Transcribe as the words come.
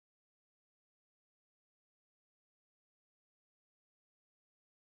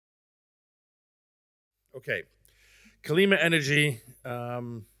Okay, Calima Energy,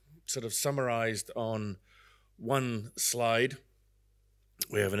 sort of summarized on one slide.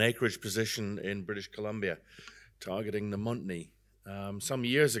 We have an acreage position in British Columbia targeting the Montney. Some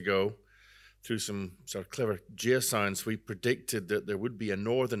years ago, through some sort of clever geoscience, we predicted that there would be a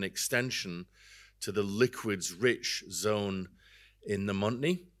northern extension to the liquids-rich zone in the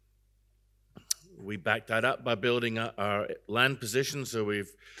Montney. We backed that up by building our land position, so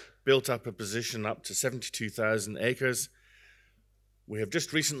we've built up a position up to 72,000 acres. We have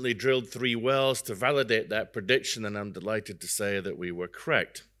just recently drilled 3 wells to validate that prediction, and I'm delighted to say that we were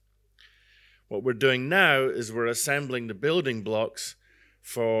correct. What we're doing now is we're assembling the building blocks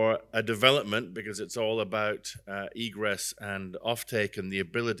for a development, because it's all about egress and offtake and the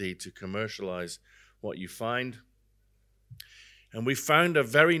ability to commercialize what you find. And we found a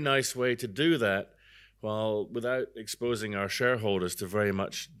very nice way to do that without exposing our shareholders to very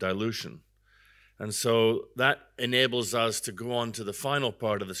much dilution. And so that enables us to go on to the final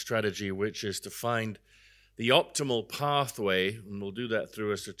part of the strategy, which is to find the optimal pathway, and we'll do that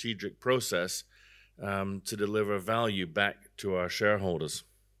through a strategic process, to deliver value back to our shareholders.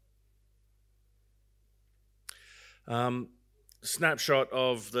 Snapshot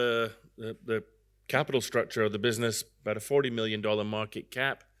of the capital structure of the business: about a $40 million market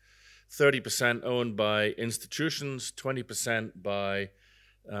cap, 30% owned by institutions, 20% by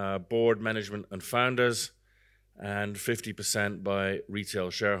board, management, and founders, and 50% by retail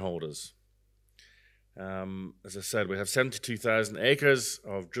shareholders. As I said, we have 72,000 acres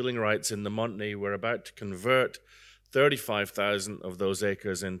of drilling rights in the Montney. We're about to convert 35,000 of those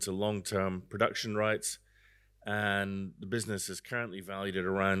acres into long-term production rights, and the business is currently valued at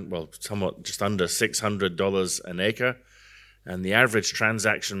around, somewhat just under $600 an acre, and the average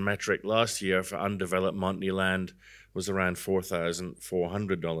transaction metric last year for undeveloped Montney land was around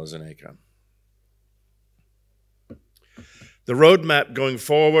 $4,400 an acre. The roadmap going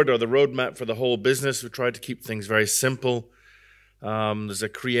forward, or the roadmap for the whole business, we tried to keep things very simple. There's a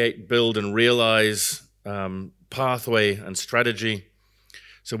create, build, and realize pathway and strategy.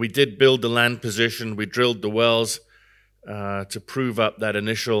 So we did build the land position. We drilled the wells to prove up that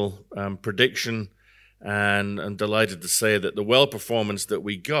initial prediction, and I'm delighted to say that the well performance that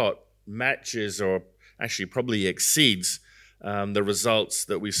we got matches, or actually probably exceeds, the results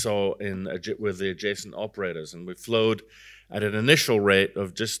that we saw with the adjacent operators. And we flowed at an initial rate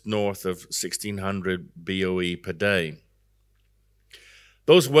of just north of 1,600 BOE per day.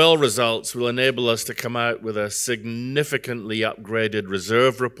 Those well results will enable us to come out with a significantly upgraded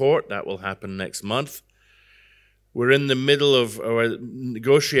reserve report. That will happen next month. We're in the middle of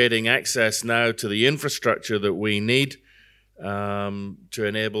negotiating access now to the infrastructure that we need to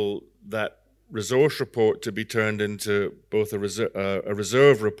enable that resource report to be turned into both a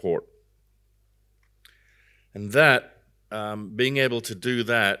reserve report. And that, being able to do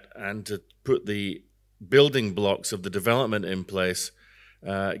that and to put the building blocks of the development in place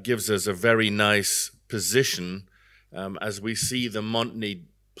gives us a very nice position as we see the Montney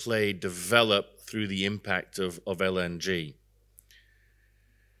play develop through the impact of LNG.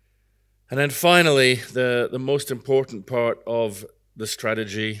 And then finally, the most important part of the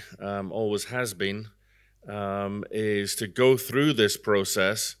strategy, always has been, is to go through this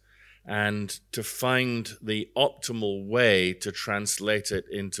process and to find the optimal way to translate it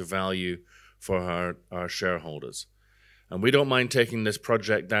into value for our shareholders. And we don't mind taking this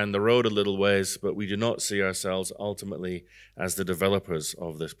project down the road a little ways, but we do not see ourselves ultimately as the developers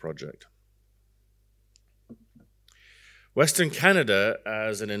of this project. Western Canada,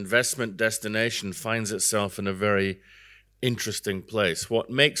 as an investment destination, finds itself in a very interesting place.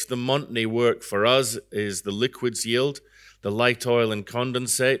 What makes the Montney work for us is the liquids yield, the light oil and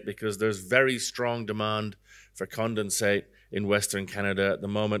condensate, because there's very strong demand for condensate in Western Canada at the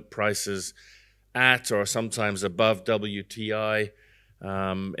moment. Prices at or sometimes above WTI.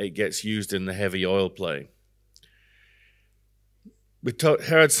 It gets used in the heavy oil play. We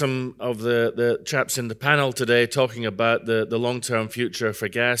heard some of the chaps in the panel today talking about the long-term future for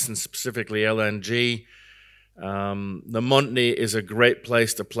gas, and specifically LNG. The Montney is a great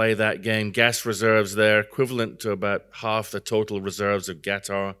place to play that game. Gas reserves there equivalent to about half the total reserves of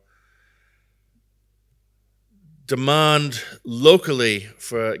Qatar. Demand locally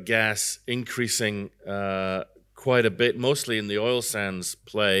for gas increasing quite a bit, mostly in the oil sands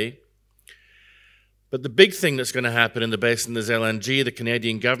play. But the big thing that's going to happen in the basin is LNG. The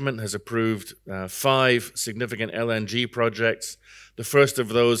Canadian government has approved 5 significant LNG projects. The first of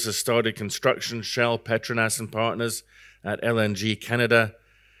those has started construction, Shell, Petronas and Partners at LNG Canada.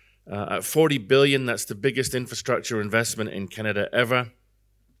 At $40 billion, that's the biggest infrastructure investment in Canada ever.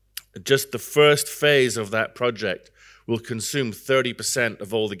 Just the first phase of that project will consume 30%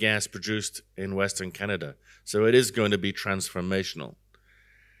 of all the gas produced in Western Canada. So it is going to be transformational.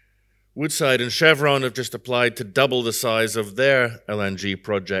 Woodside and Chevron have just applied to double the size of their LNG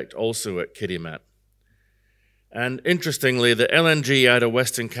project, also at Kitimat. And interestingly, the LNG out of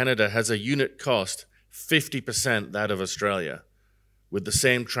Western Canada has a unit cost 50% that of Australia, with the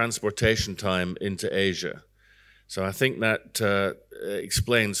same transportation time into Asia. So I think that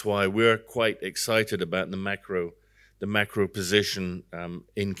explains why we're quite excited about the macro position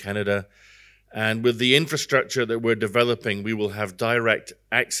in Canada. And with the infrastructure that we're developing, we will have direct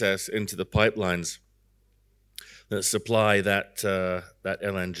access into the pipelines that supply that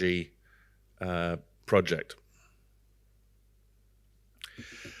LNG project.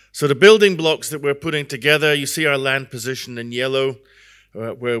 So the building blocks that we're putting together, you see our land position in yellow,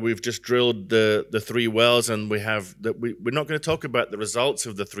 where we've just drilled the 3 wells, and we're not going to talk about the results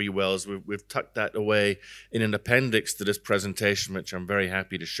of the 3 wells. We've tucked that away in an appendix to this presentation, which I'm very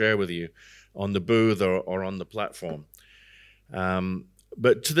happy to share with you on the booth or on the platform.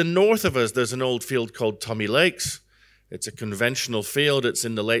 But to the north of us, there's an old field called Tommy Lakes. It's a conventional field. It's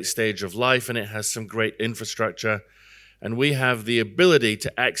in the late stage of life, and it has some great infrastructure. And we have the ability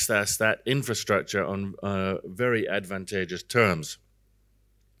to access that infrastructure on very advantageous terms.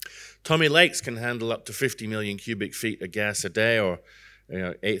 Tommy Lakes can handle up to 50 million cubic feet of gas a day, or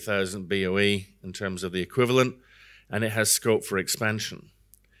 8,000 BOE in terms of the equivalent, and it has scope for expansion.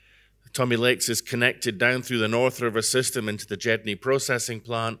 Tommy Lakes is connected down through the North River system into the Jedni processing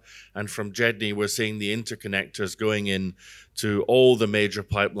plant, and from Jedni we're seeing the interconnectors going in to all the major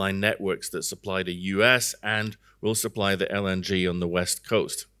pipeline networks that supply the US and will supply the LNG on the West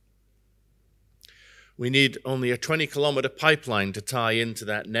Coast. We need only a 20-kilometer pipeline to tie into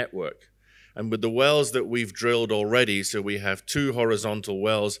that network. And with the wells that we've drilled already, so we have 2 horizontal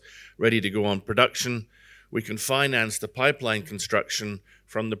wells ready to go on production, we can finance the pipeline construction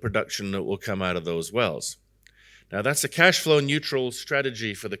from the production that will come out of those wells. Now, that's a cash flow neutral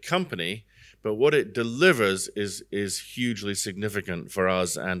strategy for the company, but what it delivers is hugely significant for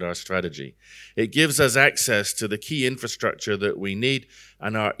us and our strategy. It gives us access to the key infrastructure that we need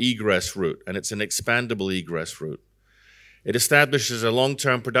and our egress route, and it's an expandable egress route. It establishes a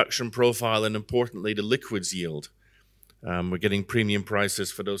long-term production profile and, importantly, the liquids yield. We're getting premium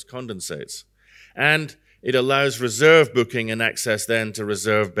prices for those condensates. And it allows reserve booking and access then to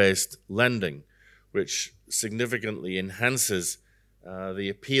reserve-based lending, which significantly enhances the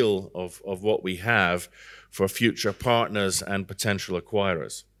appeal of what we have for future partners and potential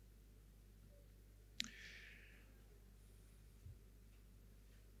acquirers.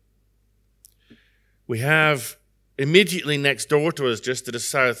 We have immediately next door to us, just to the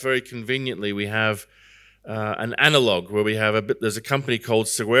south, very conveniently, we have an analog where we have there's a company called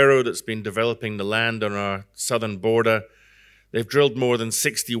Seguero that's been developing the land on our southern border. They've drilled more than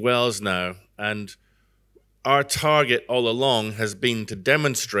 60 wells now, and our target all along has been to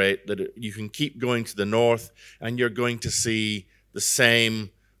demonstrate that you can keep going to the north and you're going to see the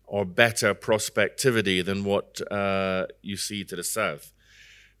same or better prospectivity than what you see to the south.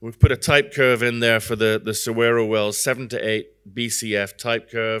 We've put a type curve in there for the Seguero wells, 7 to 8 BCF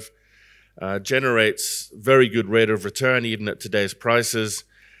type curve. Generates very good rate of return even at today's prices.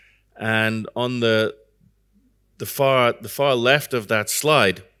 And on the far left of that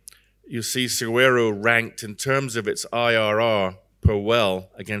slide, you see Seguero ranked in terms of its IRR per well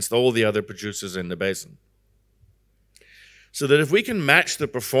against all the other producers in the basin. So that if we can match the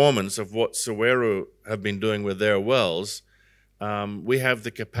performance of what Seguero have been doing with their wells, we have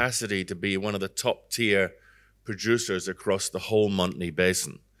the capacity to be one of the top tier producers across the whole Montney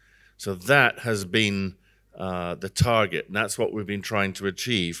Basin. So that has been the target, and that's what we've been trying to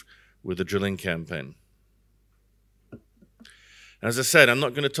achieve with the drilling campaign. As I said, I'm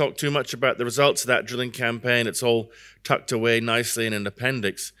not going to talk too much about the results of that drilling campaign. It's all tucked away nicely in an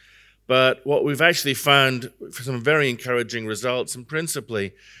appendix. But what we've actually found, some very encouraging results, and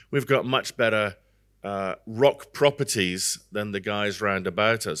principally, we've got much better rock properties than the guys round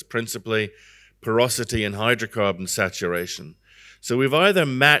about us, principally porosity and hydrocarbon saturation. So we've either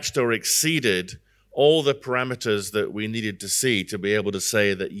matched or exceeded all the parameters that we needed to see to be able to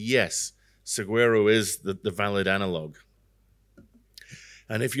say that, yes, Seguero is the valid analog.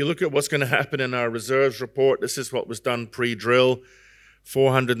 And if you look at what's going to happen in our reserves report, this is what was done pre-drill,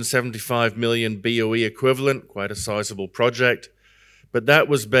 475 million BOE equivalent, quite a sizable project. But that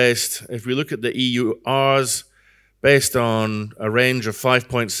was based, if we look at the EURs, based on a range of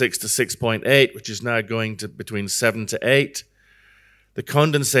 5.6 to 6.8, which is now going to between 7 to 8. The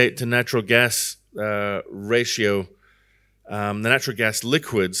condensate to natural gas ratio, the natural gas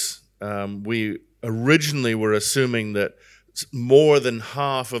liquids we originally were assuming that more than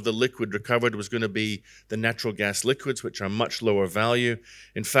half of the liquid recovered was going to be the natural gas liquids, which are much lower value.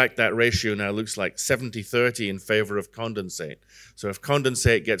 In fact, that ratio now looks like 70-30 in favor of condensate. So if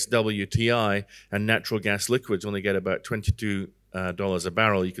condensate gets WTI and natural gas liquids only get about $22 a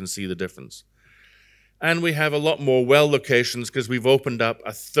barrel, you can see the difference. And we have a lot more well locations because we've opened up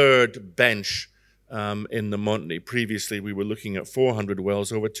a third bench in the Montney. Previously, we were looking at 400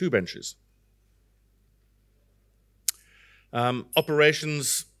 wells over 2 benches.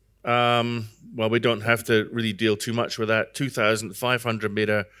 Operations, well, we don't have to really deal too much with that. 2,500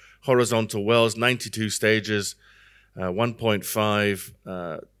 meter horizontal wells, 92 stages,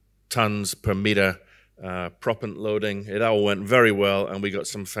 1.5 tons per meter proppant loading. It all went very well, and we got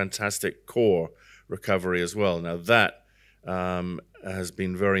some fantastic core recovery as well. Now that has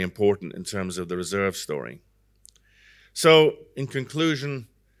been very important in terms of the reserve story. So in conclusion,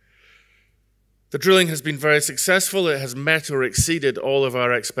 the drilling has been very successful. It has met or exceeded all of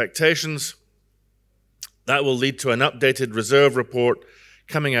our expectations. That will lead to an updated reserve report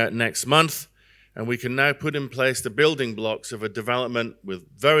coming out next month, and we can now put in place the building blocks of a development with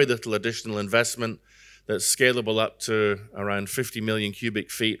very little additional investment that's scalable up to around 50 million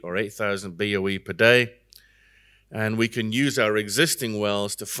cubic feet or 8,000 BOE per day. And we can use our existing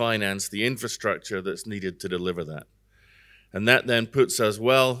wells to finance the infrastructure that's needed to deliver that. And that then puts us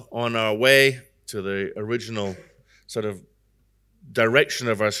well on our way to the original sort of direction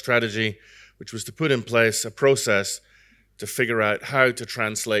of our strategy, which was to put in place a process to figure out how to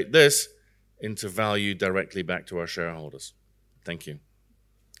translate this into value directly back to our shareholders. Thank you.